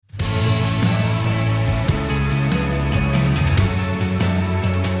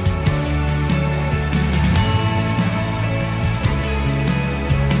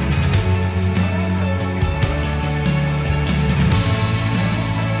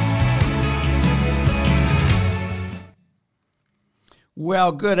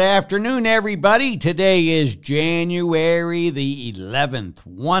Well, good afternoon, everybody. Today is January the 11th,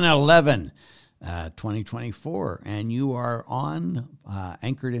 1/11, 2024, and you are on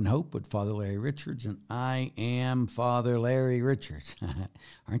Anchored in Hope with Father Larry Richards, and I am Father Larry Richards.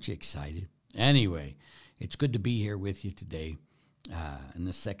 Aren't you excited? Anyway, it's good to be here with you today in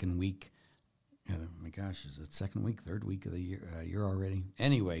the second week. Oh my gosh, is it second week, third week of the year already?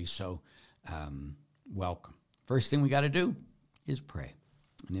 Anyway, so welcome. First thing we got to do is pray.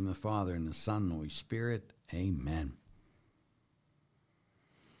 In the name of the Father, and the Son, and the Holy Spirit, amen.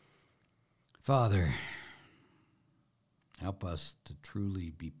 Father, help us to truly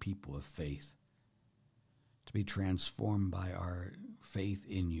be people of faith, to be transformed by our faith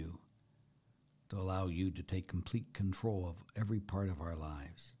in you, to allow you to take complete control of every part of our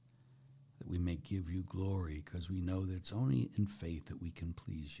lives, that we may give you glory, because we know that it's only in faith that we can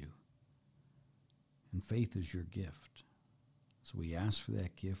please you. And faith is your gift. So we ask for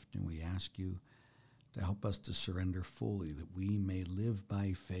that gift, and we ask you to help us to surrender fully, that we may live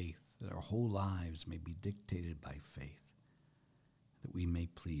by faith, that our whole lives may be dictated by faith, that we may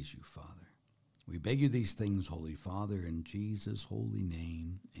please you, Father. We beg you these things, Holy Father, in Jesus' holy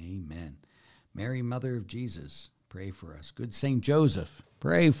name, amen. Mary, Mother of Jesus, pray for us. Good Saint Joseph,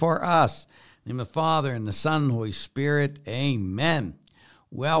 pray for us. In the name of the Father, and the Son, and the Holy Spirit, amen.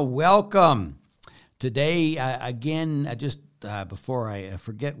 Well, welcome. Today, before I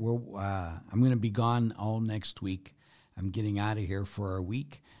forget, I'm going to be gone all next week. I'm getting out of here for a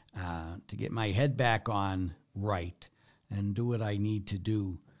week to get my head back on right and do what I need to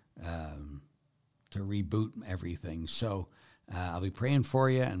do to reboot everything. So I'll be praying for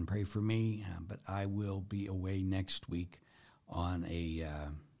you and pray for me, but I will be away next week on a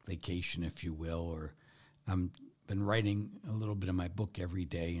vacation, if you will, or I've been writing a little bit of my book every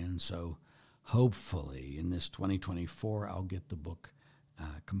day, and so hopefully in this 2024, I'll get the book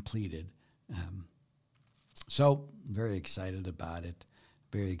completed. So very excited about it.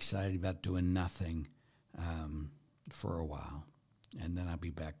 Very excited about doing nothing for a while. And then I'll be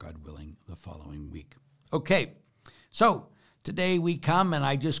back, God willing, the following week. Okay, so today we come, and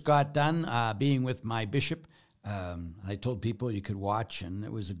I just got done being with my bishop. I told people you could watch, and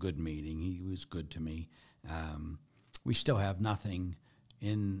it was a good meeting. He was good to me. We still have nothing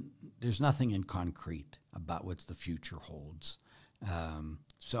there's nothing in concrete about what the future holds.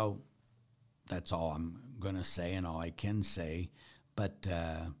 So that's all I'm going to say and all I can say. But,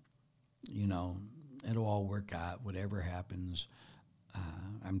 it'll all work out. Whatever happens,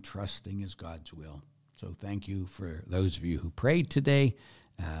 I'm trusting is God's will. So thank you for those of you who prayed today.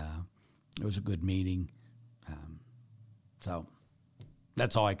 It was a good meeting. So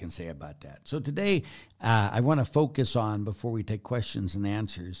that's all I can say about that. So today, I want to focus on, before we take questions and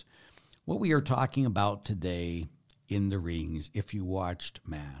answers, what we are talking about today in the readings, if you watched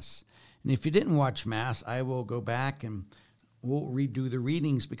Mass. And if you didn't watch Mass, I will go back and we'll redo the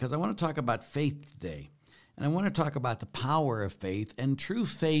readings, because I want to talk about faith today. And I want to talk about the power of faith and true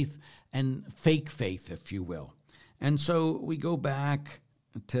faith and fake faith, if you will. And so we go back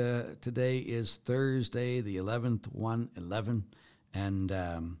to today is Thursday, the 11th, 1/11. And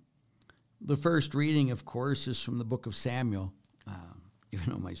the first reading, of course, is from the book of Samuel. Even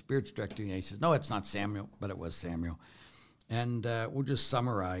though my spiritual director, he says, no, it's not Samuel, but it was Samuel. And we'll just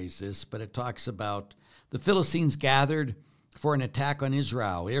summarize this, but it talks about the Philistines gathered for an attack on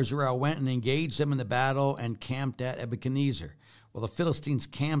Israel. Israel went and engaged them in the battle and camped at Ebenezer. Well, the Philistines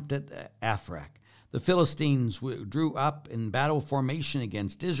camped at Aphrak. The Philistines drew up in battle formation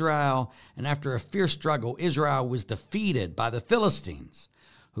against Israel, and after a fierce struggle, Israel was defeated by the Philistines,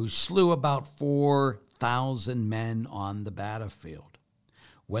 who slew about 4,000 men on the battlefield.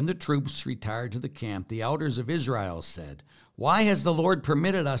 When the troops retired to the camp, the elders of Israel said, "Why has the Lord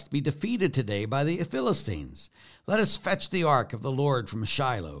permitted us to be defeated today by the Philistines? Let us fetch the ark of the Lord from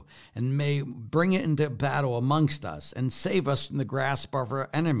Shiloh, and may bring it into battle amongst us, and save us from the grasp of our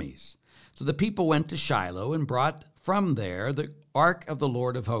enemies." So the people went to Shiloh and brought from there the ark of the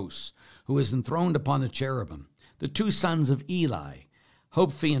Lord of hosts, who is enthroned upon the cherubim. The two sons of Eli,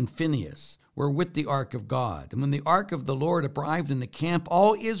 Hophni and Phinehas, were with the ark of God. And when the ark of the Lord arrived in the camp,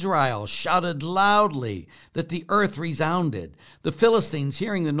 all Israel shouted loudly that the earth resounded. The Philistines,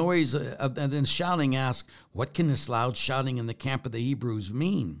 hearing the noise and shouting, asked, "What can this loud shouting in the camp of the Hebrews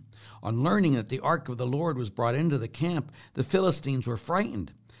mean?" On learning that the ark of the Lord was brought into the camp, the Philistines were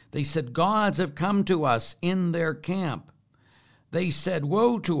frightened. They said, "Gods have come to us in their camp." They said,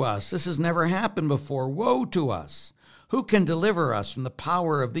 "Woe to us! This has never happened before. Woe to us! Who can deliver us from the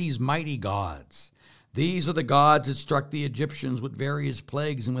power of these mighty gods? These are the gods that struck the Egyptians with various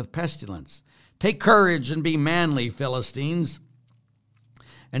plagues and with pestilence. Take courage and be manly, Philistines.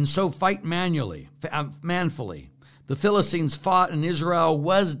 and so fight manfully. The Philistines fought and Israel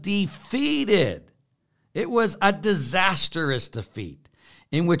was defeated. It was a disastrous defeat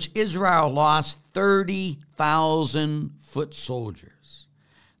in which Israel lost 30,000 foot soldiers.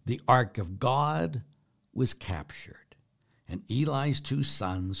 The ark of God was captured, and Eli's two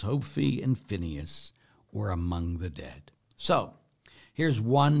sons, Hophni and Phinehas, were among the dead. So, here's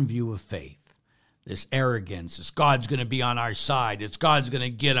one view of faith. This arrogance, this God's going to be on our side, it's God's going to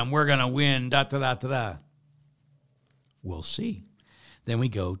get them, we're going to win, da-da-da-da-da. We'll see. Then we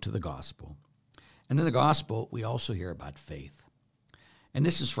go to the gospel. And in the gospel, we also hear about faith. And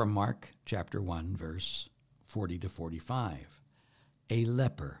this is from Mark chapter 1, verse 40 to 45. A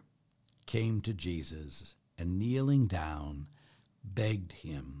leper came to Jesus and kneeling down, begged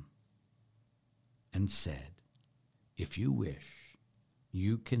him and said, "If you wish,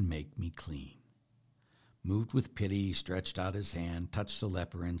 you can make me clean." Moved with pity, he stretched out his hand, touched the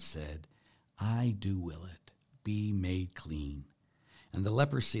leper, and said, "I do will it. Be made clean." And the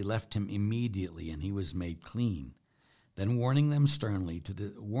leprosy left him immediately, and he was made clean. Then warning him sternly to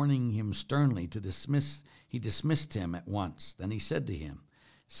dismiss, he dismissed him at once. Then he said to him,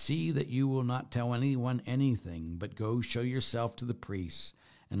 "See that you will not tell anyone anything, but go show yourself to the priests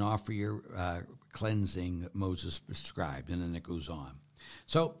and offer your cleansing that Moses prescribed." And then it goes on.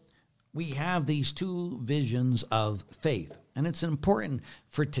 So we have these two visions of faith. And it's important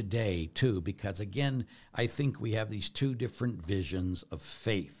for today, too, because, again, I think we have these two different visions of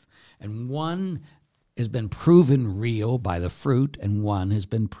faith. And one has been proven real by the fruit, and one has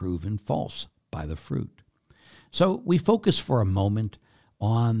been proven false by the fruit. So we focus for a moment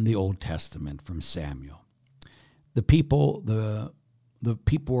on the Old Testament from Samuel. The people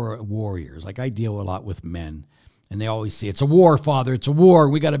were warriors. Like, I deal a lot with men. And they always say, "It's a war, Father, it's a war.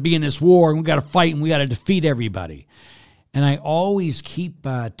 We got to be in this war, and we got to fight, and we got to defeat everybody." And I always keep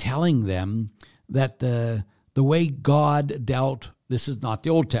telling them that the way God dealt, this is not the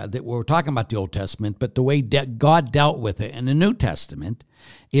Old Testament, we're talking about the Old Testament, but the way God dealt with it in the New Testament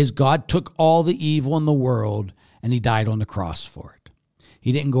is God took all the evil in the world, and he died on the cross for it.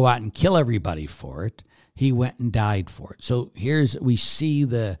 He didn't go out and kill everybody for it. He went and died for it. So we see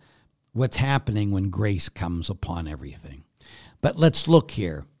what's happening when grace comes upon everything. But let's look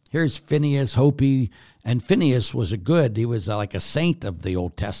here. Here's Phinehas, Hophni, and Phinehas he was like a saint of the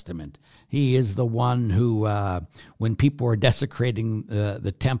Old Testament. He is the one who, when people were desecrating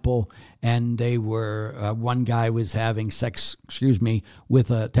the temple, and they were, one guy was having sex, with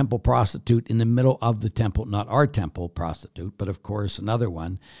a temple prostitute in the middle of the temple, not our temple prostitute, but of course another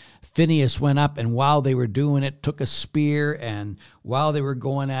one. Phinehas went up, and while they were doing it, took a spear, and while they were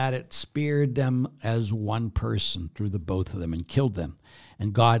going at it, speared them as one person through the both of them and killed them.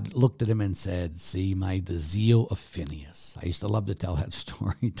 And God looked at him and said, "See, the zeal of Phinehas." I used to love to tell that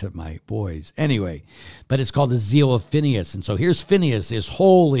story to my boys. Anyway, but it's called the zeal of Phinehas. And so here's Phinehas, this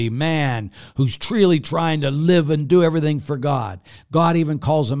holy man who's truly trying to live and do everything for God. God even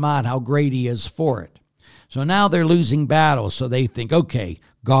calls him out how great he is for it. So now they're losing battles. So they think, okay,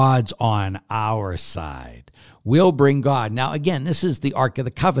 God's on our side. We'll bring God. Now, again, this is the Ark of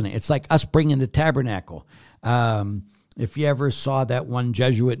the Covenant. It's like us bringing the tabernacle. If you ever saw that one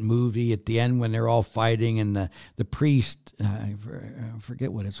Jesuit movie at the end when they're all fighting and the priest, I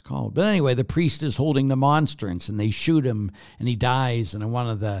forget what it's called. But anyway, the priest is holding the monstrance and they shoot him and he dies. And one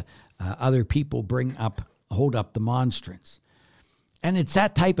of the other people hold up the monstrance. And it's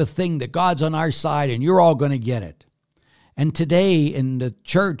that type of thing that God's on our side and you're all going to get it. And today in the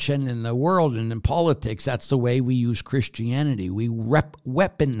church and in the world and in politics, that's the way we use Christianity. We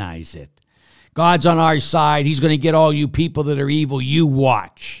weaponize it. God's on our side. He's going to get all you people that are evil. You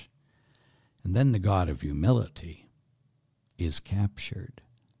watch. And then the God of humility is captured.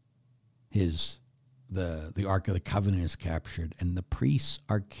 The Ark of the Covenant is captured, and the priests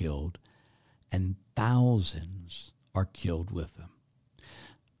are killed, and thousands are killed with them.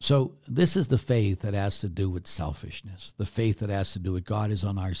 So this is the faith that has to do with selfishness, the faith that has to do with God is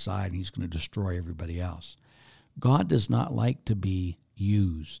on our side and he's going to destroy everybody else. God does not like to be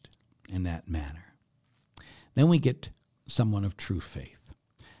used in that manner. Then we get someone of true faith.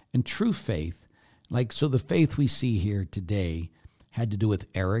 And true faith, so the faith we see here today had to do with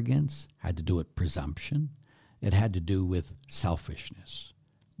arrogance, had to do with presumption, it had to do with selfishness.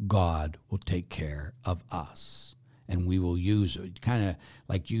 God will take care of us. And we will use it, kind of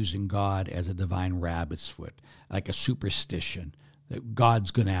like using God as a divine rabbit's foot, like a superstition, that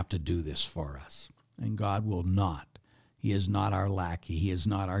God's going to have to do this for us. And God will not. He is not our lackey. He is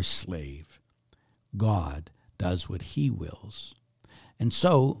not our slave. God does what he wills. And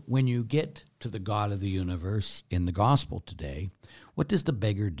so when you get to the God of the universe in the gospel today, What does the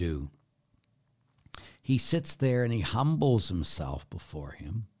beggar do? He sits there and he humbles himself before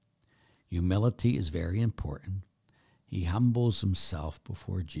him. Humility is very important. He humbles himself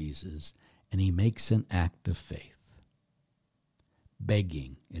before Jesus, and he makes an act of faith.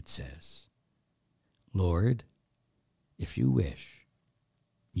 Begging, it says, Lord, if you wish,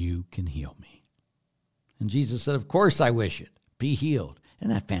 you can heal me. And Jesus said, of course I wish it. Be healed.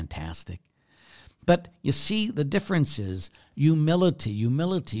 Isn't that fantastic? But you see, the difference is humility,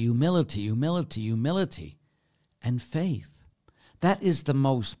 humility, humility, humility, humility, and faith. That is the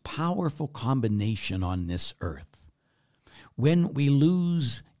most powerful combination on this earth. When we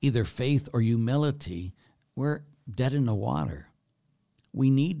lose either faith or humility, we're dead in the water.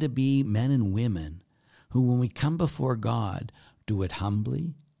 We need to be men and women who, when we come before God, do it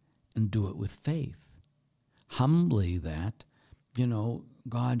humbly and do it with faith. Humbly that,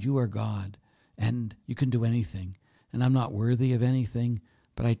 God, you are God, and you can do anything, and I'm not worthy of anything,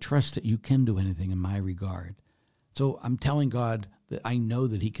 but I trust that you can do anything in my regard. So I'm telling God that I know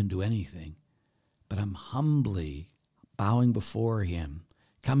that he can do anything, but I'm humbly bowing before him,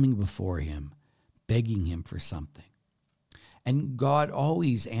 coming before him, begging him for something. And God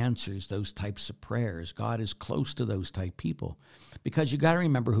always answers those types of prayers. God is close to those type people, because you got to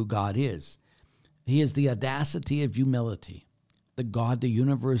remember who God is. He is the audacity of humility, the God the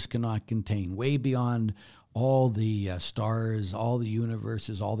universe cannot contain, way beyond all the stars, all the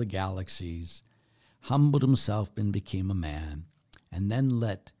universes, all the galaxies, humbled himself and became a man, and then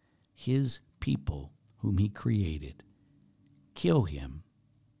let his people, whom he created, kill him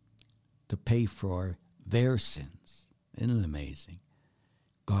to pay for their sins. Isn't it amazing?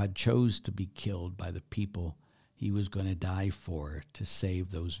 God chose to be killed by the people he was going to die for to save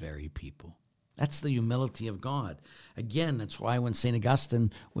those very people. That's the humility of God. Again, that's why when St.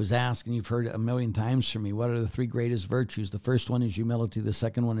 Augustine was asked, and you've heard it a million times from me, what are the three greatest virtues? The first one is humility. The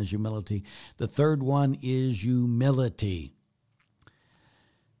second one is humility. The third one is humility.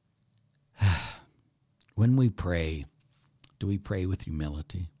 When we pray, do we pray with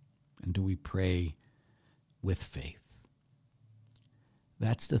humility? And do we pray with faith?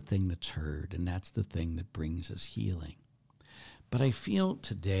 That's the thing that's heard, and that's the thing that brings us healing. But I feel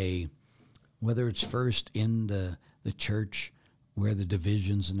today, whether it's first in the church where the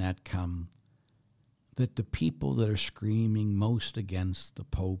divisions and that come, that the people that are screaming most against the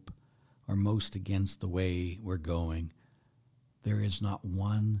Pope or most against the way we're going, there is not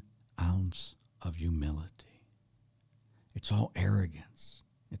 1 ounce of humility. It's all arrogance.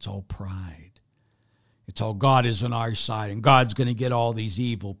 It's all pride. It's all God is on our side and God's going to get all these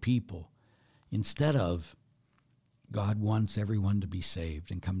evil people. Instead of God wants everyone to be saved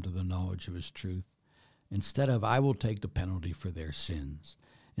and come to the knowledge of his truth. Instead of, I will take the penalty for their sins.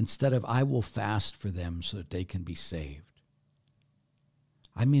 Instead of, I will fast for them so that they can be saved.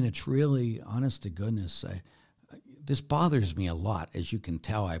 I mean, it's really, honest to goodness, this bothers me a lot. As you can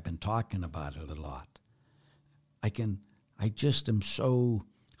tell, I've been talking about it a lot. I just am so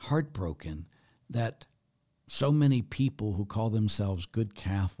heartbroken that so many people who call themselves good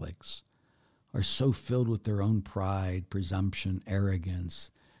Catholics are so filled with their own pride, presumption, arrogance,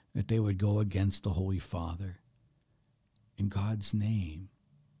 that they would go against the Holy Father in God's name.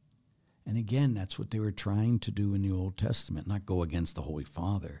 And again, that's what they were trying to do in the Old Testament, not go against the Holy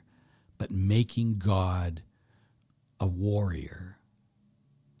Father, but making God a warrior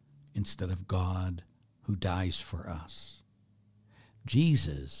instead of God who dies for us.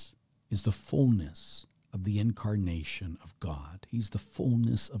 Jesus is the fullness of the incarnation of God. He's the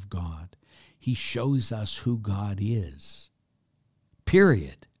fullness of God. He shows us who God is.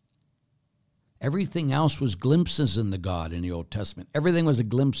 Period. Everything else was glimpses into God in the Old Testament. Everything was a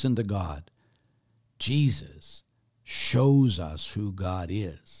glimpse into God. Jesus shows us who God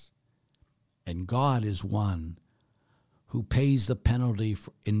is. And God is one who pays the penalty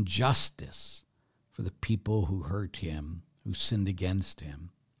for injustice for the people who hurt him, who sinned against him.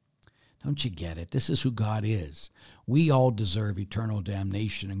 Don't you get it? This is who God is. We all deserve eternal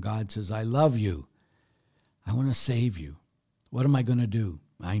damnation, and God says, I love you. I want to save you. What am I going to do?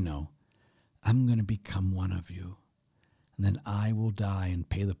 I know. I'm going to become one of you, and then I will die and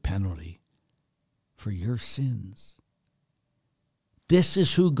pay the penalty for your sins. This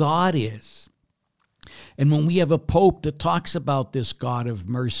is who God is. And when we have a pope that talks about this God of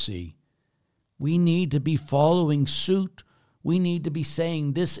mercy, we need to be following suit. We need to be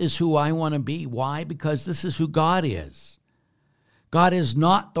saying, this is who I want to be. Why? Because this is who God is. God is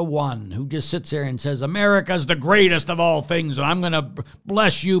not the one who just sits there and says, America's the greatest of all things, and I'm going to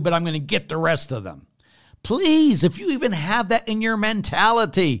bless you, but I'm going to get the rest of them. Please, if you even have that in your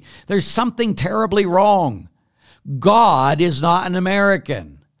mentality, there's something terribly wrong. God is not an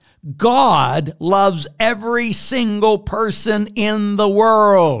American. God loves every single person in the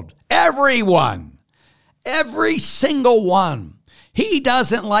world. Everyone. Every single one. He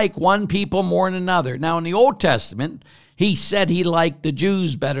doesn't like one people more than another. Now, in the Old Testament, he said he liked the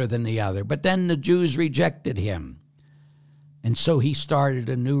Jews better than the other, but then the Jews rejected him. And so he started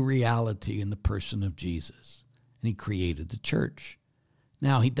a new reality in the person of Jesus, and he created the church.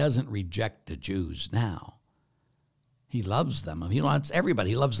 Now, he doesn't reject the Jews now. He loves them. He wants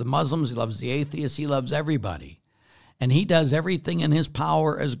everybody. He loves the Muslims. He loves the atheists. He loves everybody. And he does everything in his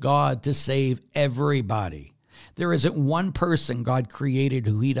power as God to save everybody. There isn't one person God created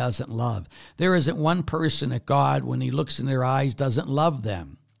who he doesn't love. There isn't one person that God, when he looks in their eyes, doesn't love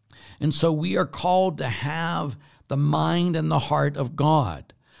them. And so we are called to have the mind and the heart of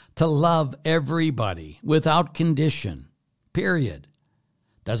God, to love everybody without condition, period.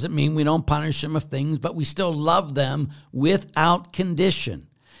 Doesn't mean we don't punish them of things, but we still love them without condition.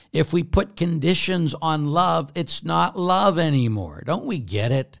 If we put conditions on love, it's not love anymore. Don't we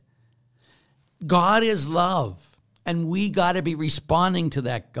get it? God is love, and we got to be responding to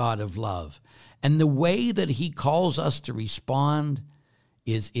that God of love. And the way that he calls us to respond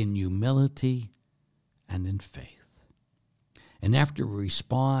is in humility and in faith. And after we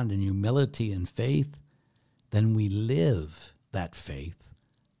respond in humility and faith, then we live that faith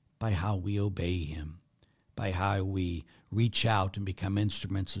by how we obey him, by how we reach out and become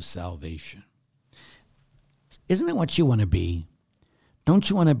instruments of salvation. Isn't it what you want to be? Don't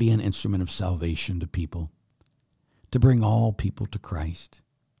you want to be an instrument of salvation to people? To bring all people to Christ?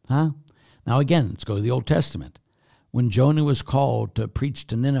 Huh? Now again, let's go to the Old Testament. When Jonah was called to preach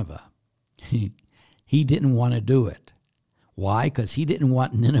to Nineveh, he didn't want to do it. Why? Because he didn't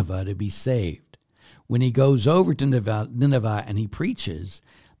want Nineveh to be saved. When he goes over to Nineveh and he preaches,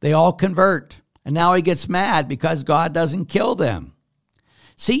 they all convert. And now he gets mad because God doesn't kill them.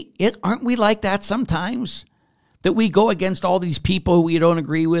 See, aren't we like that sometimes? That we go against all these people who we don't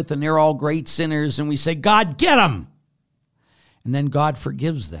agree with and they're all great sinners and we say, God, get them. And then God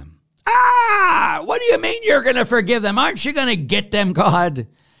forgives them. What do you mean you're going to forgive them? Aren't you going to get them, God?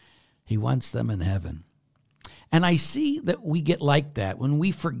 He wants them in heaven. And I see that we get like that when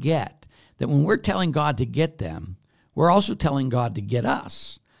we forget that when we're telling God to get them, we're also telling God to get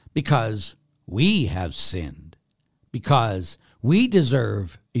us because we have sinned, because we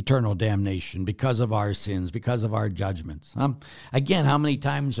deserve eternal damnation because of our sins, because of our judgments. Again, how many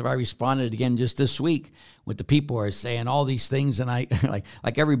times have I responded again just this week with the people who are saying all these things and I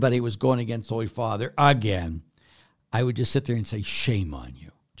like everybody was going against Holy Father again. I would just sit there and say, shame on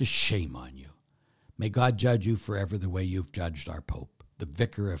you. Just shame on you. May God judge you forever the way you've judged our Pope, the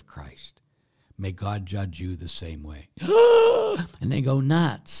Vicar of Christ. May God judge you the same way. And they go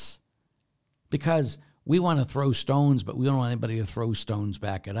nuts because we want to throw stones, but we don't want anybody to throw stones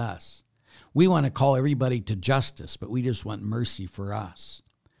back at us. We want to call everybody to justice, but we just want mercy for us.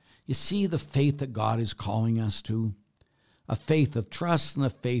 You see the faith that God is calling us to? A faith of trust and a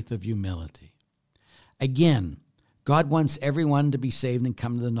faith of humility. Again, God wants everyone to be saved and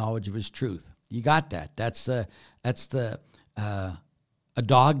come to the knowledge of his truth. You got that. That's a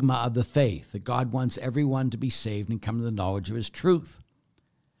dogma of the faith, that God wants everyone to be saved and come to the knowledge of his truth.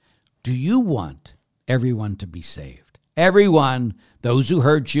 Do you want everyone to be saved? Everyone, those who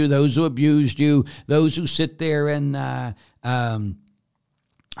hurt you, those who abused you, those who sit there and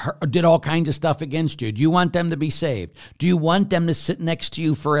did all kinds of stuff against you. Do you want them to be saved? Do you want them to sit next to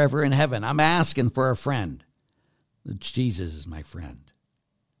you forever in heaven? I'm asking for a friend. Jesus is my friend.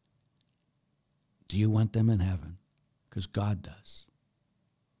 Do you want them in heaven? Because God does.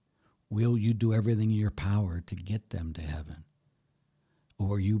 Will you do everything in your power to get them to heaven?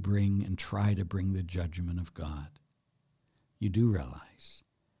 Or you bring and try to bring the judgment of God? You do realize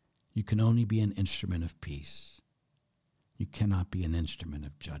you can only be an instrument of peace. You cannot be an instrument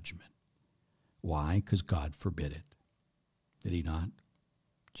of judgment. Why? Because God forbid it. Did he not?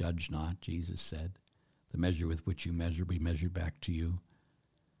 Judge not, Jesus said. The measure with which you measure be measured back to you.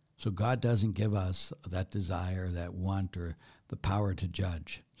 So God doesn't give us that desire, that want, or the power to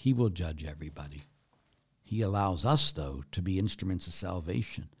judge. He will judge everybody. He allows us, though, to be instruments of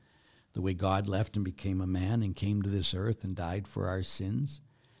salvation. The way God left and became a man and came to this earth and died for our sins,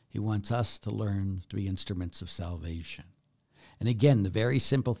 he wants us to learn to be instruments of salvation. And again, the very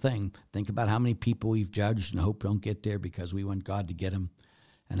simple thing, think about how many people we've judged and hope don't get there because we want God to get them,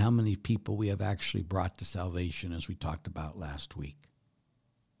 and how many people we have actually brought to salvation, as we talked about last week.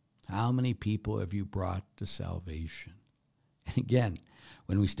 How many people have you brought to salvation? And again,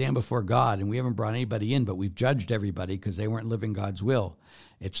 when we stand before God and we haven't brought anybody in, but we've judged everybody because they weren't living God's will,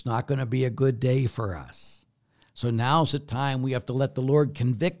 it's not going to be a good day for us. So now's the time we have to let the Lord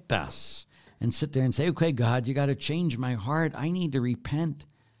convict us and sit there and say, okay, God, you got to change my heart. I need to repent.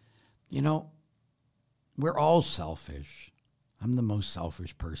 You know, we're all selfish. I'm the most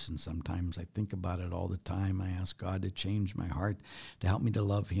selfish person sometimes. I think about it all the time. I ask God to change my heart, to help me to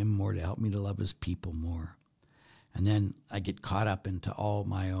love him more, to help me to love his people more. And then I get caught up into all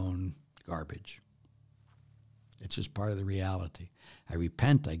my own garbage. It's just part of the reality. I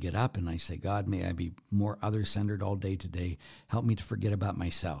repent, I get up, and I say, God, may I be more other-centered all day today. Help me to forget about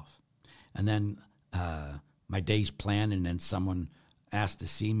myself. And then my day's planned, and then someone asks to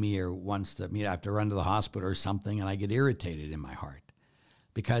see me or wants to meet. I have to run to the hospital or something, and I get irritated in my heart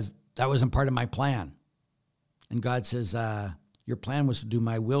because that wasn't part of my plan. And God says, your plan was to do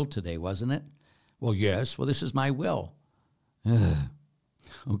my will today, wasn't it? Well, yes. Well, this is my will.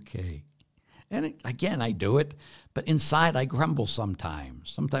 Okay. And again, I do it, but inside I grumble sometimes.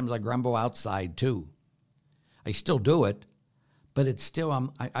 Sometimes I grumble outside too. I still do it, but it's still,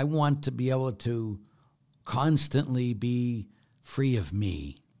 I want to be able to constantly be free of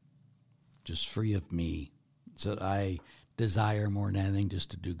me, just free of me, so that I desire more than anything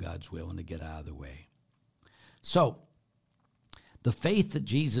just to do God's will and to get out of the way. So, the faith that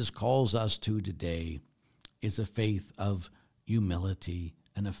Jesus calls us to today is a faith of humility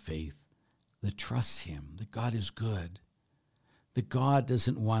and a faith that trusts him, that God is good, that God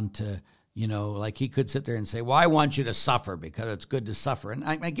doesn't want to, like he could sit there and say, well, I want you to suffer because it's good to suffer. And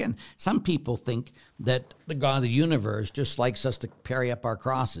again, some people think that the God of the universe just likes us to carry up our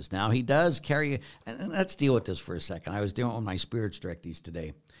crosses. Now, he does carry, and let's deal with this for a second. I was dealing with my spirits directees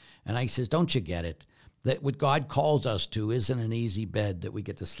today, and I says, don't you get it? That what God calls us to isn't an easy bed that we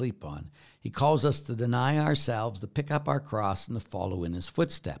get to sleep on. He calls us to deny ourselves, to pick up our cross, and to follow in his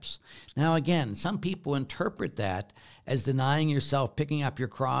footsteps. Now, again, some people interpret that as denying yourself, picking up your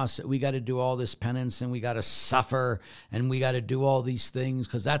cross, that we got to do all this penance, and we got to suffer, and we got to do all these things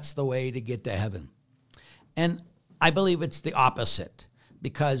because that's the way to get to heaven. And I believe it's the opposite,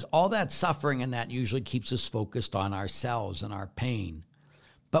 because all that suffering and that usually keeps us focused on ourselves and our pain.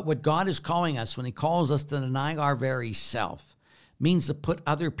 But what God is calling us, when he calls us to deny our very self, means to put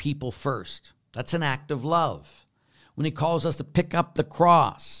other people first. That's an act of love. When he calls us to pick up the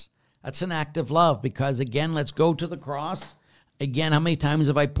cross, that's an act of love, because again, let's go to the cross. Again, how many times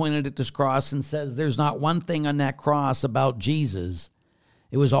have I pointed at this cross and says there's not one thing on that cross about Jesus?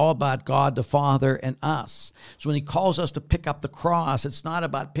 It was all about God the Father and us. So when he calls us to pick up the cross, it's not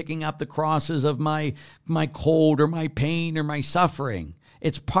about picking up the crosses of my cold or my pain or my suffering.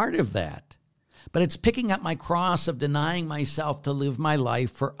 It's part of that. But it's picking up my cross of denying myself to live my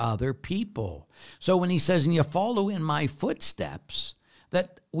life for other people. So when he says, and you follow in my footsteps,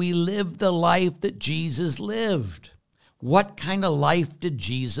 that we live the life that Jesus lived. What kind of life did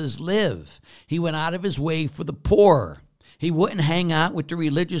Jesus live? He went out of his way for the poor. He wouldn't hang out with the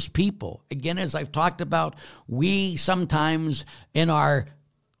religious people. Again, as I've talked about, we sometimes in our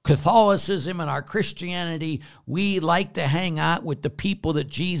Catholicism and our Christianity, we like to hang out with the people that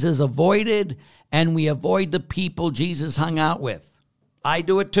Jesus avoided, and we avoid the people Jesus hung out with. I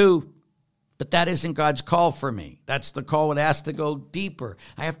do it too, but that isn't God's call for me. That's the call. It has to go deeper.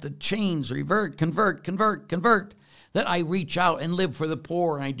 I have to change, revert, convert, that I reach out and live for the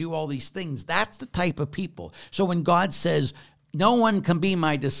poor and I do all these things. That's the type of people. So when God says, no one can be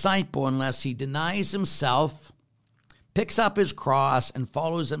my disciple unless he denies himself, picks up his cross, and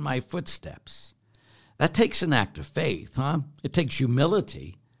follows in my footsteps. That takes an act of faith, huh? It takes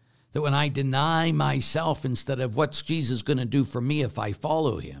humility, that when I deny myself instead of what's Jesus going to do for me if I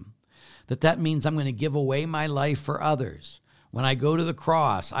follow him, that means I'm going to give away my life for others. When I go to the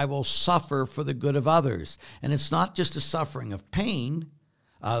cross, I will suffer for the good of others. And it's not just a suffering of pain,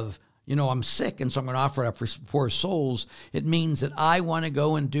 of, I'm sick, and so I'm going to offer it up for poor souls. It means that I want to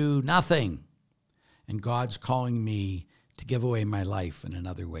go and do nothing. And God's calling me to give away my life in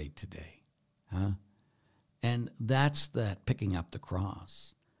another way today. Huh? And that's that picking up the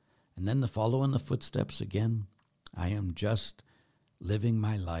cross. And then to follow in the footsteps again. I am just living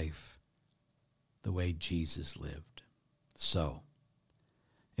my life the way Jesus lived. So,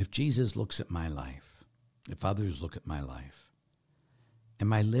 if Jesus looks at my life, if others look at my life,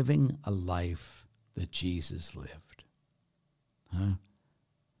 am I living a life that Jesus lived? Huh?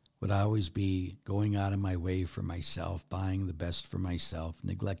 Would I always be going out of my way for myself, buying the best for myself,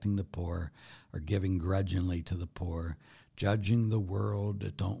 neglecting the poor, or giving grudgingly to the poor, judging the world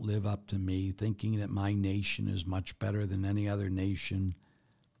that don't live up to me, thinking that my nation is much better than any other nation?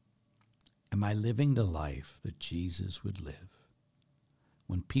 Am I living the life that Jesus would live?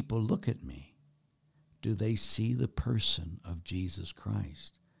 When people look at me, do they see the person of Jesus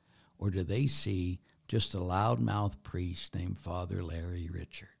Christ? Or do they see just a loudmouth priest named Father Larry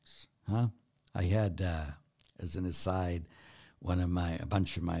Richards. Huh? I had, as an aside, a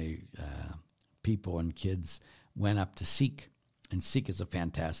bunch of my people and kids went up to Seek, and Seek is a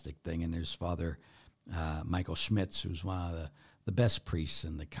fantastic thing. And there's Father Michael Schmitz, who's one of the best priests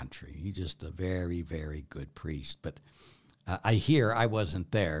in the country. He's just a very, very good priest. But I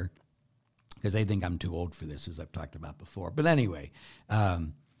wasn't there because they think I'm too old for this, as I've talked about before. But anyway,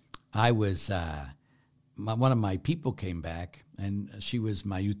 I was, one of my people came back, and she was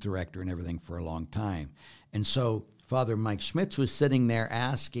my youth director and everything for a long time. And so Father Mike Schmitz was sitting there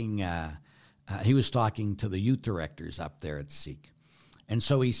asking, he was talking to the youth directors up there at Seek. And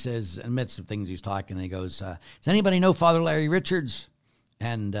so he says, in the midst of things he's talking, he goes, does anybody know Father Larry Richards?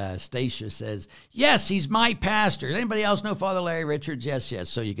 And Stacia says, yes, he's my pastor. Does anybody else know Father Larry Richards? Yes, yes.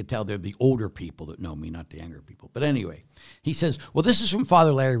 So you could tell they're the older people that know me, not the younger people. But anyway, he says, well, this is from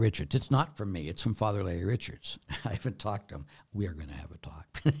Father Larry Richards. It's not from me. It's from Father Larry Richards. I haven't talked to him. We are going to have a talk.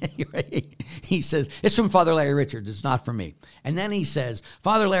 Anyway, he says, it's from Father Larry Richards. It's not from me. And then he says,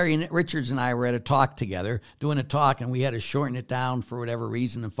 Father Larry Richards and I were at a talk together, doing a talk, and we had to shorten it down for whatever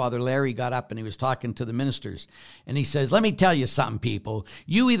reason. And Father Larry got up and he was talking to the ministers. And he says, let me tell you something, people.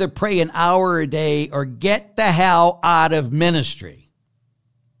 You either pray an hour a day or get the hell out of ministry.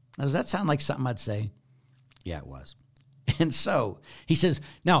 Now, does that sound like something I'd say? Yeah, it was. And so he says,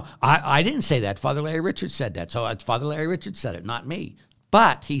 no, I didn't say that. Father Larry Richards said that. So Father Larry Richards said it, not me.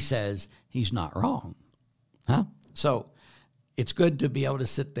 But he says he's not wrong. Huh? So it's good to be able to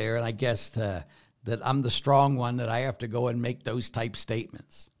sit there, and I guess that I'm the strong one, that I have to go and make those type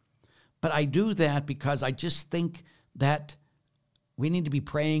statements. But I do that because I just think that we need to be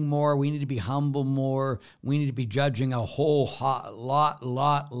praying more. We need to be humble more. We need to be judging a whole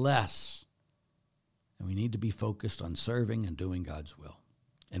lot less. And we need to be focused on serving and doing God's will.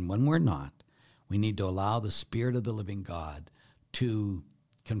 And when we're not, we need to allow the Spirit of the living God to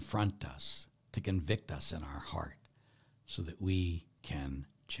confront us, to convict us in our heart so that we can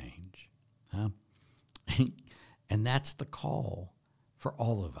change. Huh? And that's the call for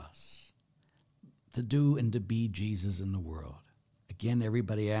all of us, to do and to be Jesus in the world. Again,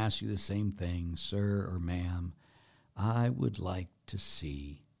 everybody asks you the same thing, sir or ma'am. I would like to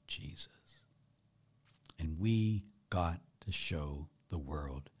see Jesus. And we got to show the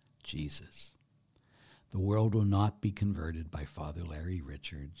world Jesus. The world will not be converted by Father Larry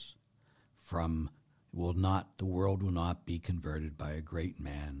Richards. The world will not be converted by a great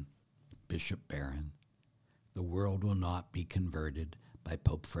man, Bishop Barron. The world will not be converted by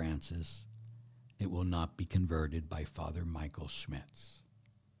Pope Francis. It will not be converted by Father Michael Schmitz.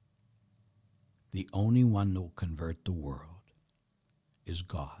 The only one that will convert the world is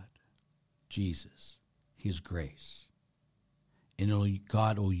God, Jesus, His grace. And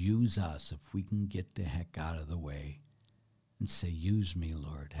God will use us if we can get the heck out of the way and say, use me,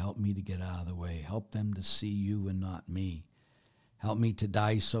 Lord. Help me to get out of the way. Help them to see you and not me. Help me to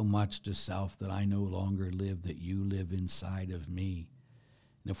die so much to self that I no longer live, that you live inside of me.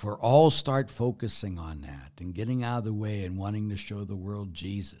 And if we're all start focusing on that and getting out of the way and wanting to show the world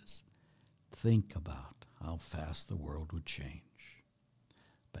Jesus, think about how fast the world would change.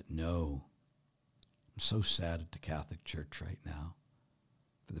 But no, I'm so sad at the Catholic Church right now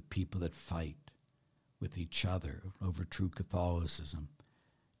for the people that fight with each other over true Catholicism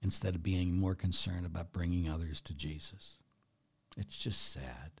instead of being more concerned about bringing others to Jesus. It's just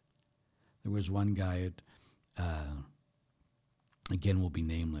sad. There was one guy at, again, will be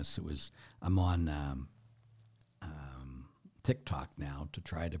nameless. I'm on TikTok now to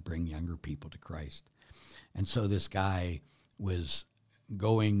try to bring younger people to Christ. And so this guy was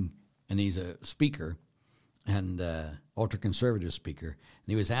going, and he's a speaker, and ultra-conservative speaker, and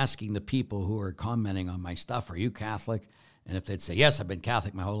he was asking the people who are commenting on my stuff, are you Catholic? And if they'd say, yes, I've been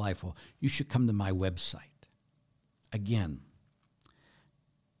Catholic my whole life, well, you should come to my website. Again,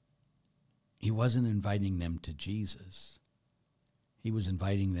 he wasn't inviting them to Jesus. He was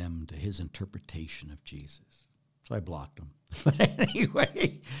inviting them to his interpretation of Jesus. So I blocked him. But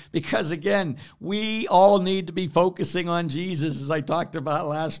anyway, because again, we all need to be focusing on Jesus, as I talked about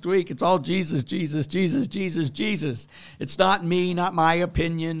last week. It's all Jesus, Jesus, Jesus, Jesus, Jesus. It's not me, not my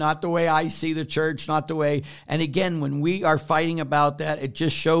opinion, not the way I see the church, not the way. And again, when we are fighting about that, it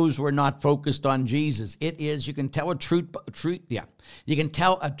just shows we're not focused on Jesus. It is, you can tell you can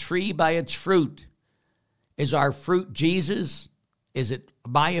tell a tree by its fruit. Is our fruit Jesus? Is it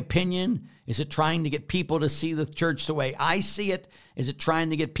my opinion? Is it trying to get people to see the church the way I see it? Is it trying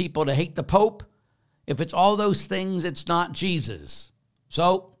to get people to hate the Pope? If it's all those things, it's not Jesus.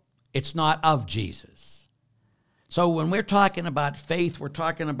 So it's not of Jesus. So when we're talking about faith, we're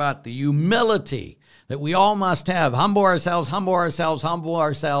talking about the humility that we all must have. Humble ourselves, humble ourselves, humble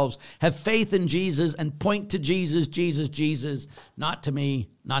ourselves. Have faith in Jesus and point to Jesus, Jesus, Jesus. Not to me,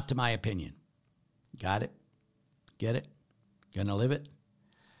 not to my opinion. Got it? Get it? Gonna live it?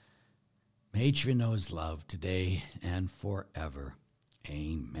 May each of you know his love today and forever.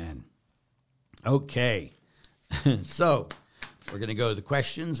 Amen. Okay. So we're going to go to the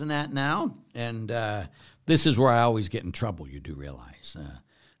questions and that now. And this is where I always get in trouble, you do realize.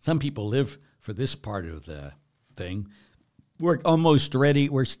 Some people live for this part of the thing. We're almost ready.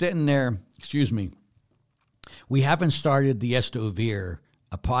 We're sitting there, we haven't started the Estovir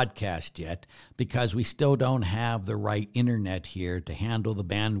a podcast yet because we still don't have the right internet here to handle the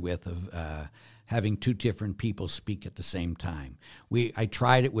bandwidth of having two different people speak at the same time. I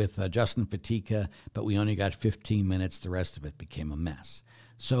tried it with Justin Fatika, but we only got 15 minutes. The rest of it became a mess.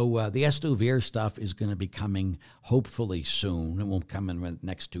 So the Estovir stuff is going to be coming hopefully soon. It won't come in the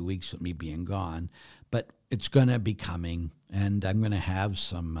next 2 weeks with me being gone, but it's going to be coming, and I'm going to have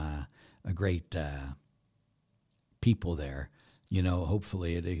some a great people there,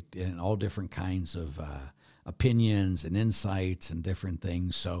 hopefully in all different kinds of opinions and insights and different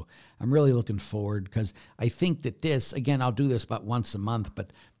things. So I'm really looking forward because I think that this, again, I'll do this about once a month,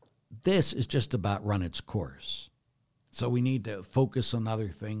 but this is just about run its course. So we need to focus on other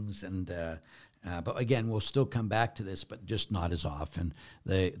things, and but again, we'll still come back to this, but just not as often.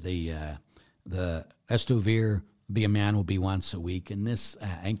 The Estovir, Be a Man, will be once a week, and this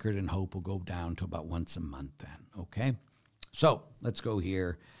Anchored in Hope will go down to about once a month then, okay? So let's go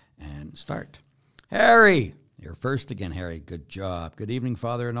here and start. Harry, you're first again, Harry. Good job. Good evening,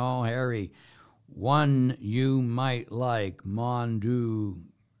 Father and all. Harry, one you might like, Mondu.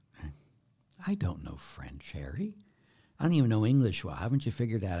 I don't know French, Harry. I don't even know English well. Haven't you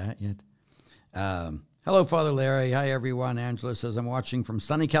figured that out yet? Hello, Father Larry. Hi, everyone. Angela says, I'm watching from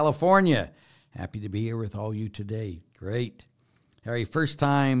sunny California. Happy to be here with all you today. Great. Harry, first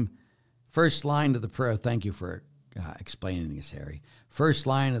line of the prayer. Thank you for explaining this, Harry. First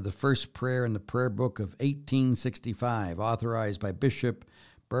line of the first prayer in the prayer book of 1865, authorized by Bishop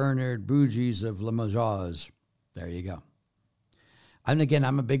Bernard Bougies of Limoges. There you go. And again,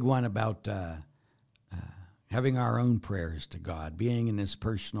 I'm a big one about having our own prayers to God, being in this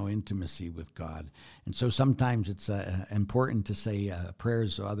personal intimacy with God. And so sometimes it's important to say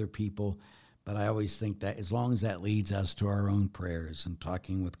prayers to other people, but I always think that as long as that leads us to our own prayers and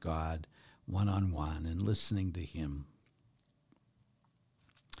talking with God one-on-one and listening to him.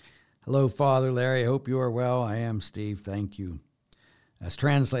 Hello, Father Larry. I hope you are well. I am, Steve. Thank you. As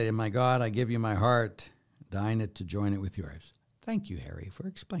translated, my God, I give you my heart. Dine it to join it with yours. Thank you, Harry, for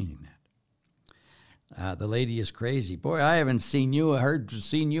explaining that. The lady is crazy. Boy, I haven't seen you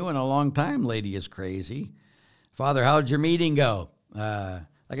in a long time, lady is crazy. Father, how did your meeting go?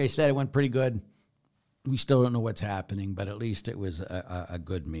 Like I said, it went pretty good. We still don't know what's happening, but at least it was a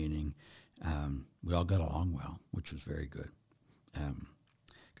good meeting. We all got along well, which was very good.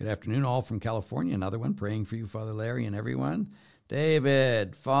 Good afternoon, all from California. Another one praying for you, Father Larry, and everyone.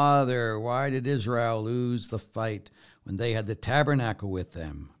 David, Father, why did Israel lose the fight when they had the tabernacle with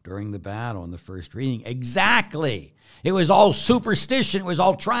them during the battle in the first reading? Exactly. It was all superstition. It was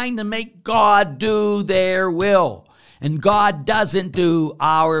all trying to make God do their will. And God doesn't do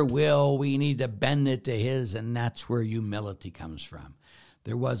our will. We need to bend it to his, and that's where humility comes from.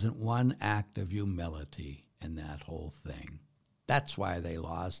 There wasn't one act of humility in that whole thing. That's why they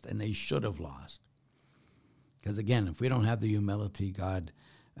lost, and they should have lost. Because again, if we don't have the humility, God,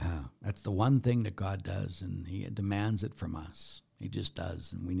 that's the one thing that God does, and he demands it from us. He just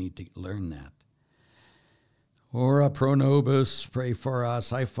does, and we need to learn that. Ora pro nobis, pray for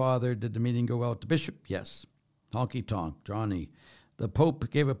us. Hi, Father. Did the meeting go well with the bishop? Yes. Honky tonk, Johnny. The Pope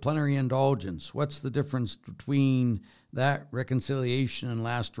gave a plenary indulgence. What's the difference between that reconciliation and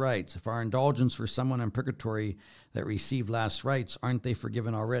last rites? If our indulgence for someone in purgatory that received last rites, aren't they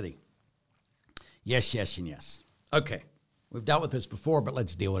forgiven already? Yes, yes, and yes. Okay, we've dealt with this before, but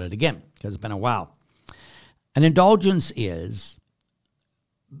let's deal with it again because it's been a while. An indulgence is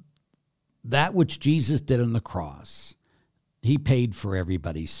that which Jesus did on the cross. He paid for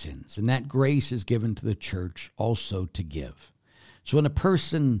everybody's sins, and that grace is given to the church also to give. So when a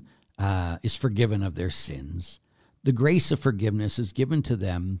person is forgiven of their sins, the grace of forgiveness is given to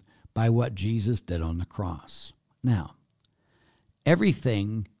them by what Jesus did on the cross. Now,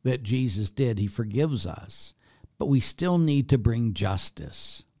 everything that Jesus did, he forgives us, but we still need to bring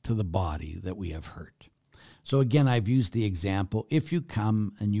justice to the body that we have hurt. So again, I've used the example, if you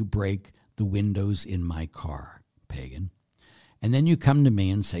come and you break the windows in my car, pagan, and then you come to me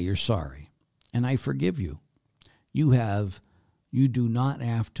and say you're sorry, and I forgive you, You do not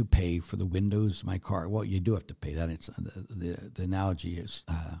have to pay for the windows of my car. Well, you do have to pay that. It's the analogy is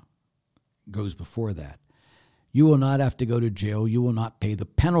goes before that. You will not have to go to jail. You will not pay the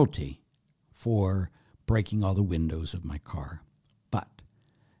penalty for breaking all the windows of my car. But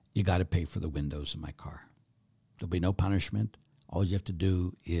you got to pay for the windows of my car. There'll be no punishment. All you have to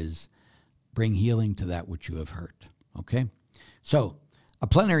do is bring healing to that which you have hurt. Okay? So, a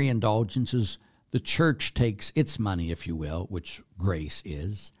plenary indulgence is the church takes its money, if you will, which grace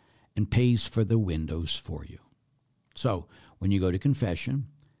is, and pays for the windows for you. So, when you go to confession,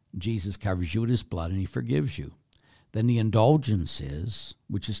 Jesus covers you with his blood and he forgives you. Then the indulgence is,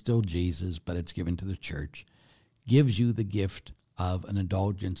 which is still Jesus, but it's given to the church, gives you the gift of an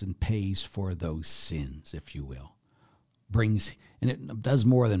indulgence and pays for those sins, if you will. And it does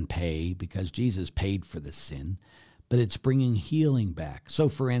more than pay because Jesus paid for the sin, but it's bringing healing back. So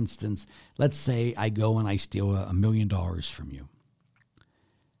for instance, let's say I go and I steal $1 million from you.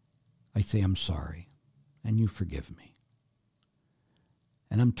 I say, I'm sorry, and you forgive me.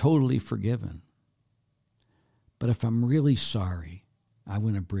 And I'm totally forgiven. But if I'm really sorry, I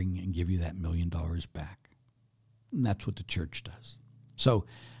want to bring and give you that $1 million back. And that's what the church does. So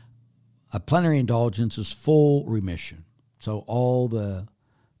a plenary indulgence is full remission. So all the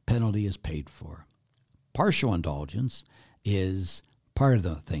penalty is paid for. Partial indulgence is part of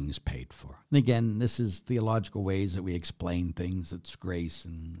the things paid for. And again, this is theological ways that we explain things. It's grace,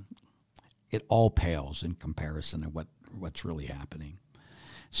 and it all pales in comparison to what's really happening.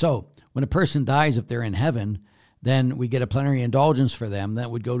 So when a person dies, if they're in heaven, then we get a plenary indulgence for them that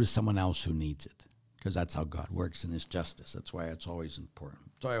would go to someone else who needs it, because that's how God works in his justice. That's why it's always important.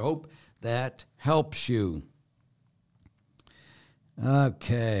 So I hope that helps you.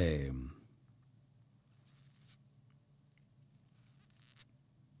 Okay.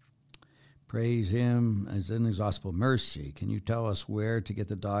 Praise him as inexhaustible mercy. Can you tell us where to get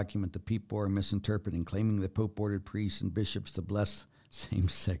the document the people are misinterpreting, claiming the Pope ordered priests and bishops to bless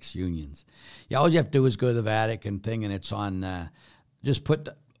same-sex unions? Yeah, all you have to do is go to the Vatican thing, and it's on,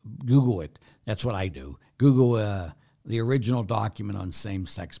 Google it. That's what I do. Google the original document on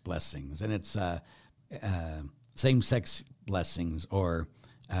same-sex blessings, and it's same-sex blessings or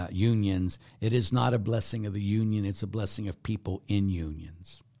unions. It is not a blessing of the union. It's a blessing of people in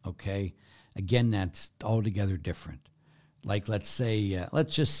unions, okay? Again, that's altogether different. Like, let's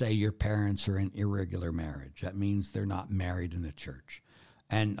just say your parents are in irregular marriage. That means they're not married in a church.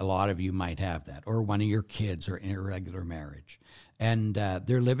 And a lot of you might have that. Or one of your kids are in irregular marriage. And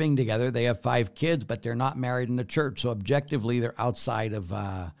they're living together. They have 5 kids, but they're not married in the church. So objectively, they're outside of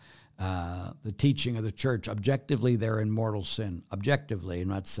the teaching of the church. Objectively, they're in mortal sin. Objectively, I'm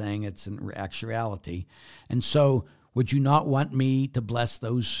not saying it's in actuality. And so would you not want me to bless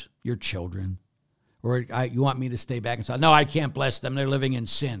your children? Or you want me to stay back and say, no, I can't bless them. They're living in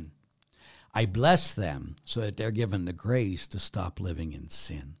sin. I bless them so that they're given the grace to stop living in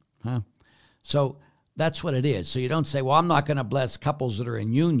sin. So that's what it is. So you don't say, well, I'm not going to bless couples that are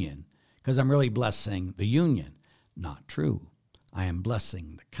in union because I'm really blessing the union. Not true. I am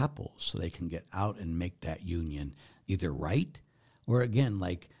blessing the couples so they can get out and make that union either right or, again,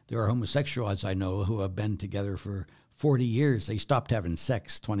 like there are homosexuals I know who have been together for 40 years. They stopped having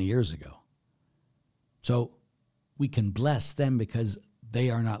sex 20 years ago. So we can bless them because they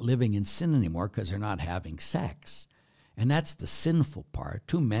are not living in sin anymore because they're not having sex. And that's the sinful part.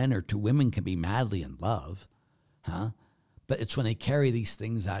 2 men or 2 women can be madly in love, but it's when they carry these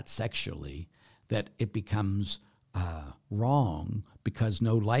things out sexually that it becomes wrong because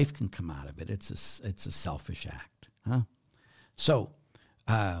no life can come out of it. It's a selfish act. So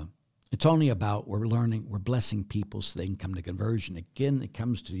it's only about we're blessing people so they can come to conversion. Again, it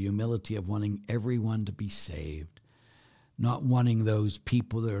comes to the humility of wanting everyone to be saved, not wanting those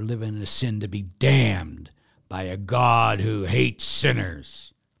people that are living in sin to be damned by a God who hates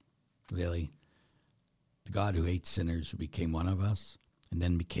sinners. Really? The God who hates sinners who became one of us and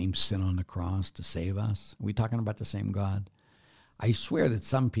then became sin on the cross to save us? Are we talking about the same God? I swear that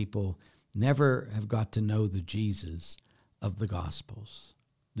some people never have got to know the Jesus of the Gospels,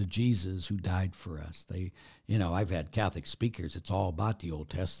 the Jesus who died for us. I've had Catholic speakers. It's all about the Old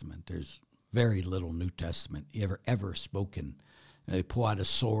Testament. There's very little New Testament ever spoken. They pull out a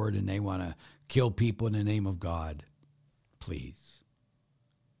sword and they want to kill people in the name of God. Please.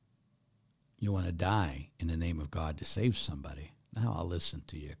 You want to die in the name of God to save somebody. Now I'll listen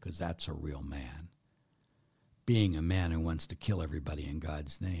to you because that's a real man. Being a man who wants to kill everybody in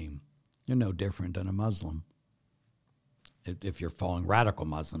God's name, you're no different than a Muslim. If you're following radical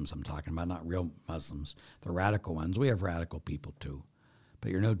Muslims, I'm talking about, not real Muslims. The radical ones, we have radical people too.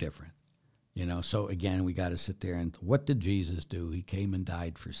 But you're no different. So again, we got to sit there and what did Jesus do? He came and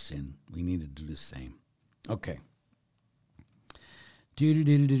died for sin. We need to do the same. Okay.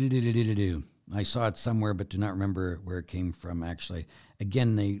 I saw it somewhere, but do not remember where it came from, actually.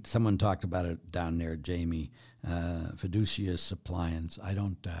 Again, someone talked about it down there, Jamie. Fiducia supplians. I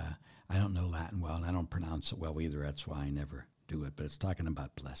don't know Latin well, and I don't pronounce it well either. That's why I never do it. But it's talking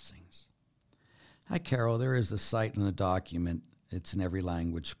about blessings. Hi, Carol. There is a site in the document. It's in every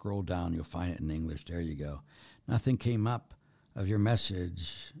language. Scroll down. You'll find it in English. There you go. Nothing came up of your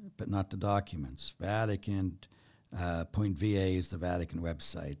message, but not the documents. Vatican. .va is the Vatican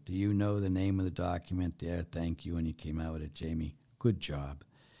website. Do you know the name of the document there? Thank you. And you came out with it, Jamie. Good job.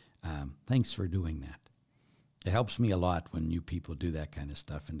 Thanks for doing that. It helps me a lot when you people do that kind of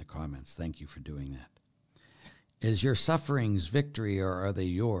stuff in the comments. Thank you for doing that. Is your sufferings victory or are they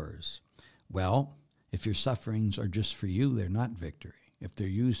yours? Well, if your sufferings are just for you, they're not victory. If they're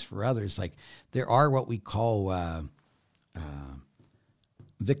used for others, like there are what we call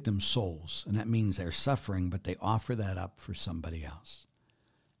victim souls, and that means they're suffering, but they offer that up for somebody else,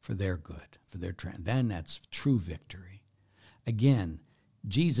 for their good, for their then that's true victory. Again,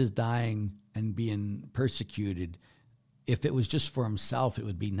 Jesus dying and being persecuted, if it was just for himself, it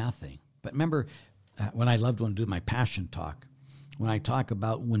would be nothing. But remember, when I loved when I do my passion talk, when I talk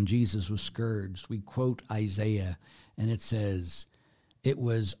about when Jesus was scourged, we quote Isaiah, and it says, it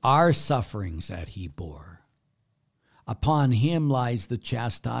was our sufferings that he bore. Upon him lies the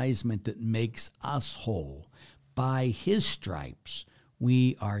chastisement that makes us whole. By his stripes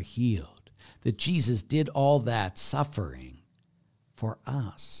we are healed. That Jesus did all that suffering for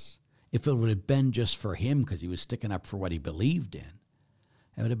us. If it would have been just for him because he was sticking up for what he believed in,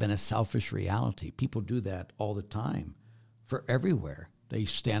 it would have been a selfish reality. People do that all the time for everywhere. They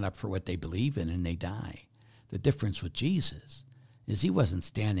stand up for what they believe in and they die. The difference with Jesus is he wasn't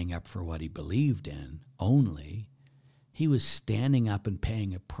standing up for what he believed in only. He was standing up and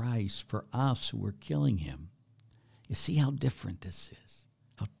paying a price for us who were killing him. You see how different this is,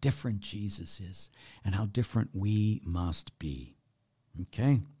 how different Jesus is, and how different we must be.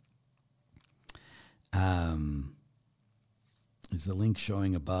 Okay? Is the link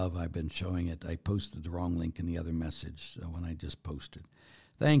showing above? I've been showing it. I posted the wrong link in the other message when I just posted.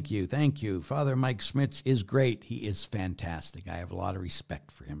 Thank you. Thank you. Father Mike Schmitz is great. He is fantastic. I have a lot of respect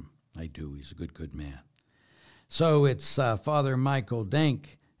for him. I do. He's a good, good man. So it's Father Michael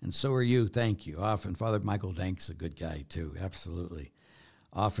Denk, and so are you. Thank you. Often, Father Michael Denk's a good guy, too. Absolutely.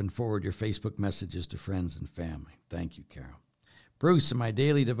 Often forward your Facebook messages to friends and family. Thank you, Carol. Bruce, in my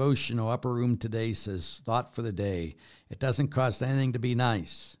daily devotional upper room today, says, thought for the day. It doesn't cost anything to be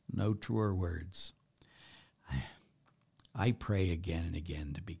nice. No truer words. I pray again and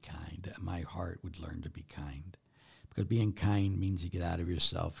again to be kind. My heart would learn to be kind. Because being kind means you get out of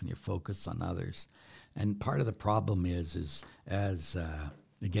yourself and you focus on others. And part of the problem is as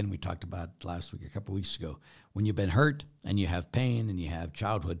again, we talked about last week, a couple of weeks ago, when you've been hurt and you have pain and you have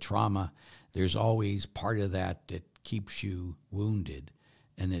childhood trauma, there's always part of that keeps you wounded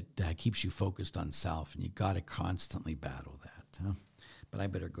and it keeps you focused on self. And you got to constantly battle that. Huh? But I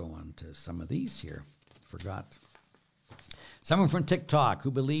better go on to some of these here. Forgot. Someone from TikTok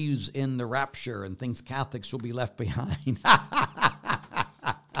who believes in the rapture and thinks Catholics will be left behind.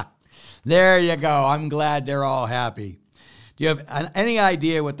 There you go. I'm glad they're all happy. Do you have any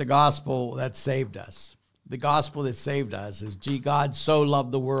idea what the gospel that saved us? The gospel that saved us is, God so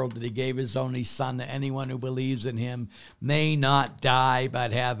loved the world that he gave his only son, that anyone who believes in him may not die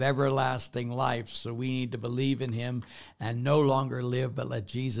but have everlasting life. So we need to believe in him and no longer live, but let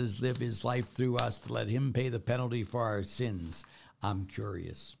Jesus live his life through us to let him pay the penalty for our sins. I'm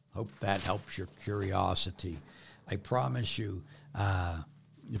curious. Hope that helps your curiosity. I promise you,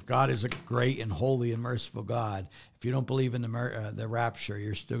 if God is a great and holy and merciful God, if you don't believe in the rapture,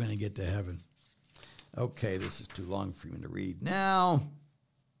 you're still going to get to heaven. Okay, this is too long for me to read now.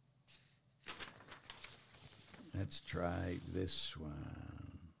 Let's try this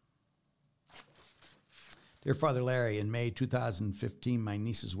one. Dear Father Larry, in May 2015, my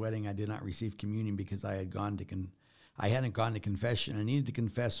niece's wedding, I did not receive communion because I hadn't gone to confession. I needed to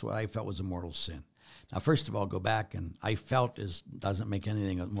confess what I felt was a mortal sin. Now, first of all, go back, and I felt doesn't make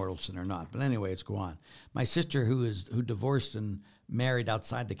anything a mortal sin or not. But anyway, let's go on. My sister, who divorced and married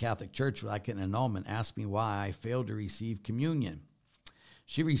outside the Catholic Church without getting an annulment, asked me why I failed to receive communion.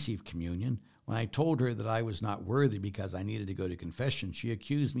 She received communion. When I told her that I was not worthy because I needed to go to confession, she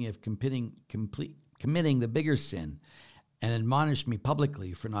accused me of committing the bigger sin and admonished me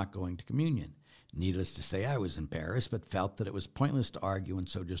publicly for not going to communion. Needless to say, I was embarrassed, but felt that it was pointless to argue and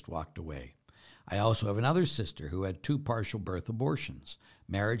so just walked away. I also have another sister who had 2 partial birth abortions,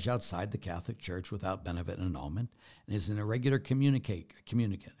 marriage outside the Catholic Church without benefit and annulment, and is an irregular communicant.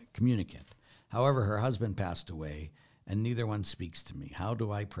 However, her husband passed away, and neither one speaks to me. How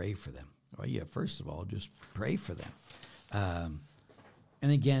do I pray for them? Well, yeah, first of all, just pray for them.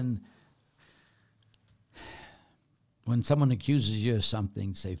 And again, when someone accuses you of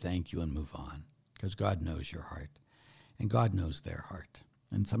something, say thank you and move on, because God knows your heart, and God knows their heart.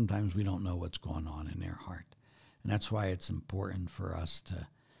 And sometimes we don't know what's going on in their heart. And that's why it's important for us to,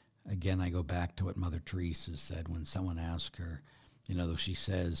 again, I go back to what Mother Teresa said when someone asked her, she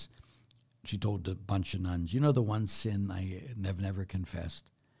says, she told a bunch of nuns, the one sin I have never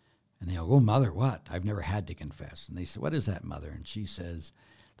confessed? And they go, oh, Mother, what? I've never had to confess. And they said, what is that, Mother? And she says,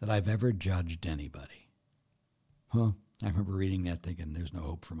 that I've ever judged anybody. Huh? I remember reading that thinking, there's no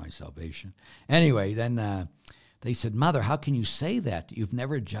hope for my salvation. Anyway, then they said, Mother, how can you say that? You've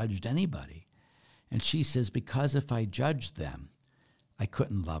never judged anybody. And she says, because if I judged them, I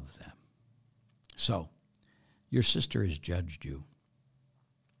couldn't love them. So, your sister has judged you,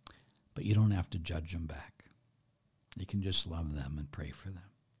 but you don't have to judge them back. You can just love them and pray for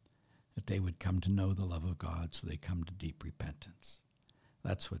them, that they would come to know the love of God so they come to deep repentance.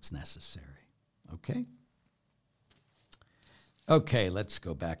 That's what's necessary. Okay? Okay, let's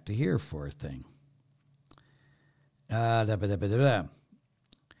go back to here for a thing.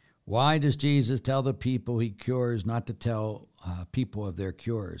 Why does Jesus tell the people he cures not to tell people of their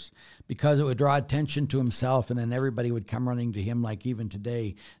cures? Because it would draw attention to himself, and then everybody would come running to him, like even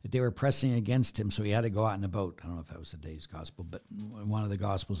today, that they were pressing against him, so he had to go out in a boat. I don't know if that was today's gospel, but one of the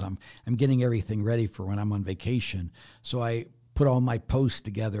gospels, I'm getting everything ready for when I'm on vacation. So I put all my posts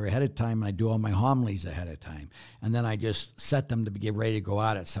together ahead of time, and I do all my homilies ahead of time. And then I just set them to get ready to go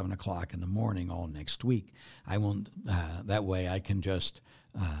out at 7 o'clock in the morning all next week. I won't, that way I can just,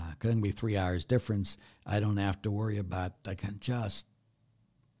 going to be 3 hours difference. I don't have to worry about, I can just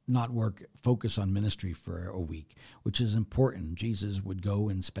not focus on ministry for a week, which is important. Jesus would go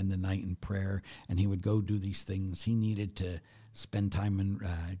and spend the night in prayer, and he would go do these things. He needed to spend time and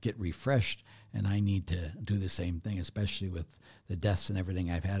get refreshed, and I need to do the same thing, especially with the deaths and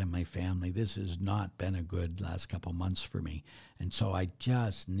everything I've had in my family. This has not been a good last couple months for me, and so I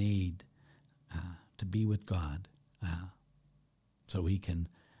just need to be with God so he can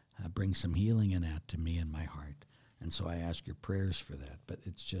bring some healing in that to me and my heart. And so I ask your prayers for that, but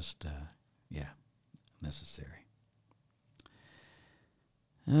it's just, necessary.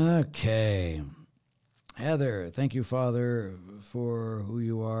 Okay. Heather, thank you, Father, for who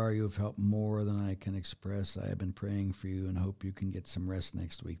you are. You have helped more than I can express. I have been praying for you and hope you can get some rest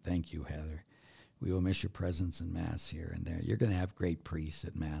next week. Thank you, Heather. We will miss your presence in Mass here and there. You're going to have great priests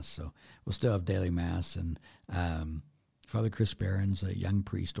at Mass, so we'll still have daily Mass. And Father Chris Barron's a young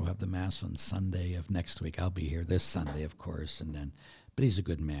priest. Will have the Mass on Sunday of next week. I'll be here this Sunday, of course, but he's a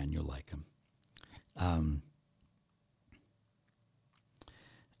good man. You'll like him.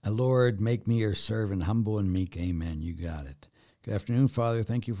 Lord, make me your servant, humble and meek. Amen. You got it. Good afternoon, Father.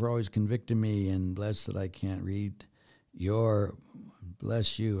 Thank you for always convicting me, and bless that I can't read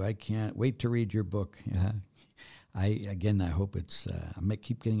bless you. I can't wait to read your book. I hope it's, I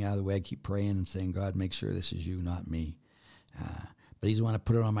keep getting out of the way. I keep praying and saying, God, make sure this is you, not me. But he's the one that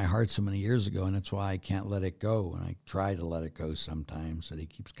put it on my heart so many years ago, and that's why I can't let it go. And I try to let it go sometimes, but he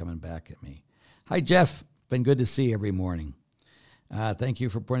keeps coming back at me. Hi, Jeff. Been good to see you every morning. Thank you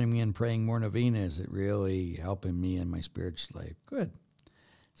for putting me in praying more novenas. It really helping me in my spiritual life. Good.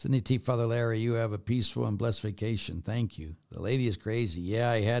 Cindy T. Father Larry, you have a peaceful and blessed vacation. Thank you. The lady is crazy. Yeah,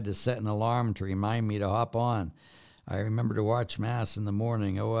 I had to set an alarm to remind me to hop on. I remember to watch Mass in the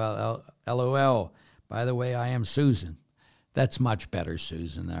morning. LOL. By the way, I am Susan. That's much better,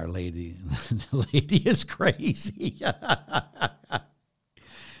 Susan. Our lady. The lady is crazy.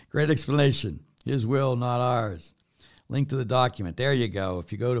 Great explanation. His will, not ours. Link to the document. There you go.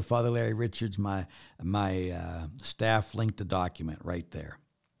 If you go to Father Larry Richards, my staff linked the document right there.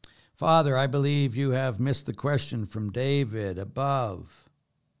 Father, I believe you have missed the question from David above.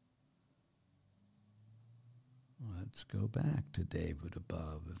 Let's go back to David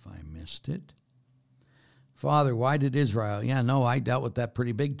above if I missed it. Father, why did Israel? Yeah, no, I dealt with that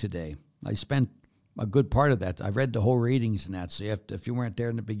pretty big today. I spent a good part of that. I've read the whole readings and that, so if you weren't there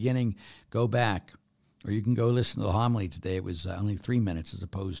in the beginning, go back. Or you can go listen to the homily today. It was only 3 minutes as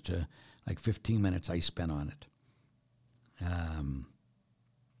opposed to like 15 minutes I spent on it.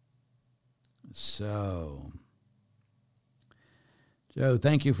 So, Joe,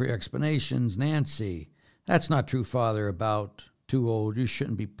 thank you for your explanations. Nancy, that's not true, Father, about too old. You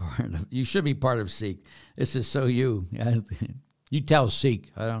shouldn't be you should be part of Seek. This is so you. You tell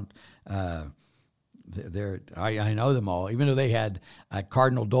Seek. I don't, I know them all, even though they had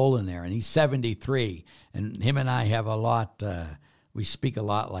Cardinal Dolan there, and he's 73, and him and I have a lot, we speak a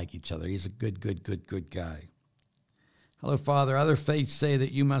lot like each other. He's a good guy. Hello, Father. Other faiths say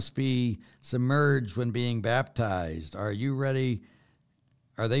that you must be submerged when being baptized. Are you ready?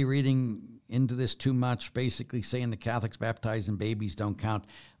 Are they reading into this too much, basically saying the Catholics baptize and babies don't count?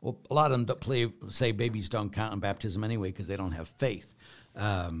 Well, a lot of them say babies don't count in baptism anyway because they don't have faith.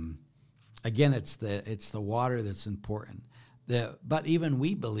 Again, it's the water that's important. But even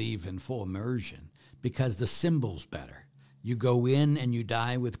we believe in full immersion because the symbol's better. You go in and you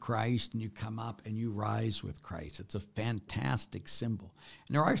die with Christ, and you come up and you rise with Christ. It's a fantastic symbol.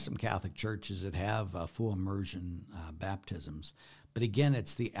 And there are some Catholic churches that have full immersion baptisms. But again,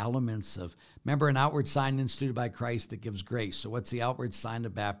 it's the elements of, remember, an outward sign instituted by Christ that gives grace. So what's the outward sign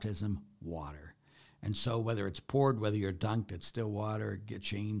of baptism? Water. And so whether it's poured, whether you're dunked, it's still water,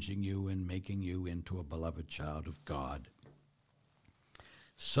 changing you and making you into a beloved child of God.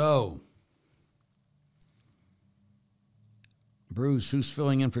 So, Bruce, who's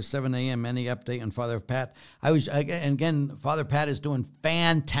filling in for 7 a.m.? Any update on Father Pat? Father Pat is doing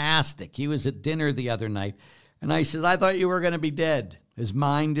fantastic. He was at dinner the other night, and I said, I thought you were going to be dead. His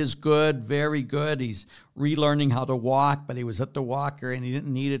mind is good, very good. He's relearning how to walk, but he was at the walker, and he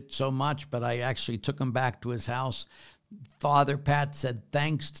didn't need it so much, but I actually took him back to his house. Father Pat said,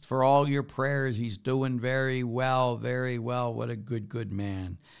 thanks for all your prayers. He's doing very well, very well. What a good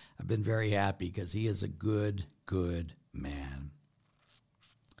man. I've been very happy because he is a good man.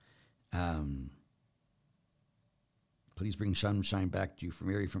 Please bring sunshine back to you from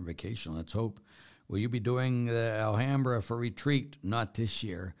Mary from vacation. Let's hope. Will you be doing the Alhambra for retreat? Not this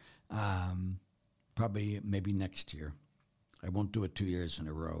year. Probably maybe next year. I won't do it 2 years in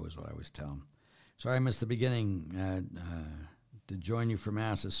a row is what I was telling. Sorry I missed the beginning. To join you for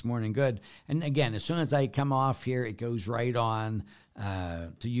Mass this morning. Good. And again, as soon as I come off here, it goes right on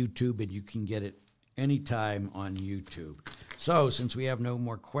to YouTube, and you can get it anytime on YouTube. So since we have no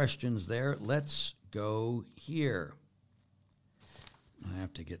more questions there, let's go here. I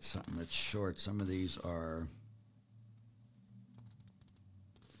have to get something that's short. Some of these are...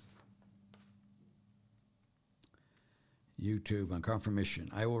 YouTube on confirmation.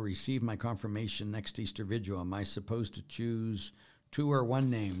 I will receive my confirmation next Easter Vigil. Am I supposed to choose 2 or 1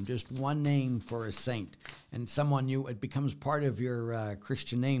 name? Just 1 name for a saint. And it becomes part of your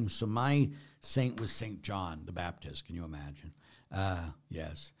Christian name. So my saint was St. John the Baptist. Can you imagine?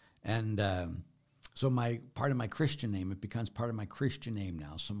 Yes. And so part of my Christian name, it becomes part of my Christian name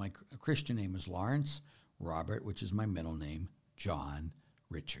now. So my Christian name is Lawrence Robert, which is my middle name, John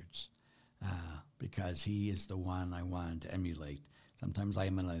Richards. Because he is the one I wanted to emulate. Sometimes I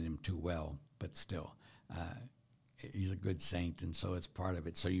emulate him too well, but still, he's a good saint, and so it's part of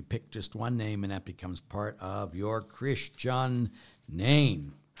it. So you pick just 1 name, and that becomes part of your Christian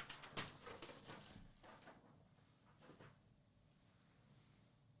name.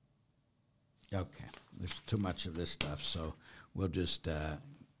 Okay, there's too much of this stuff, so we'll just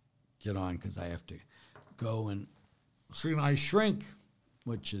get on because I have to go and see my shrink,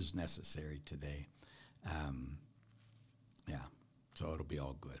 which is necessary today. So it'll be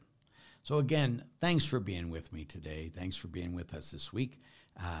all good. So again, thanks for being with me today. Thanks for being with us this week.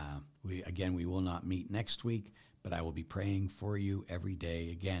 We will not meet next week, but I will be praying for you every day.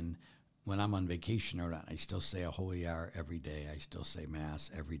 Again, when I'm on vacation or not, I still say a holy hour every day. I still say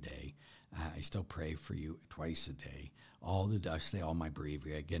Mass every day. I still pray for you twice a day. I say all my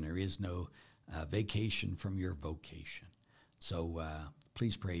breviary. Again, there is no vacation from your vocation. So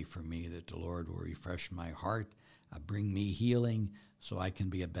please pray for me that the Lord will refresh my heart, bring me healing so I can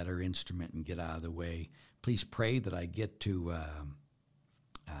be a better instrument and get out of the way. Please pray that I get to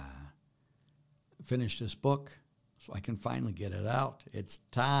finish this book so I can finally get it out. It's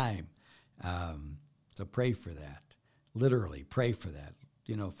time. So pray for that. Literally, pray for that.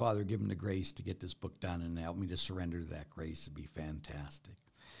 Father, give him the grace to get this book done and help me to surrender to that grace. It'd be fantastic.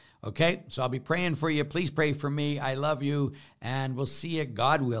 Okay, so I'll be praying for you. Please pray for me. I love you, and we'll see you,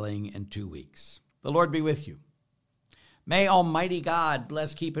 God willing, in 2 weeks. The Lord be with you. May Almighty God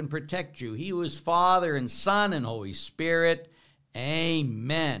bless, keep, and protect you. He who is Father and Son and Holy Spirit.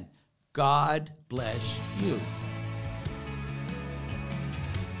 Amen. God bless you.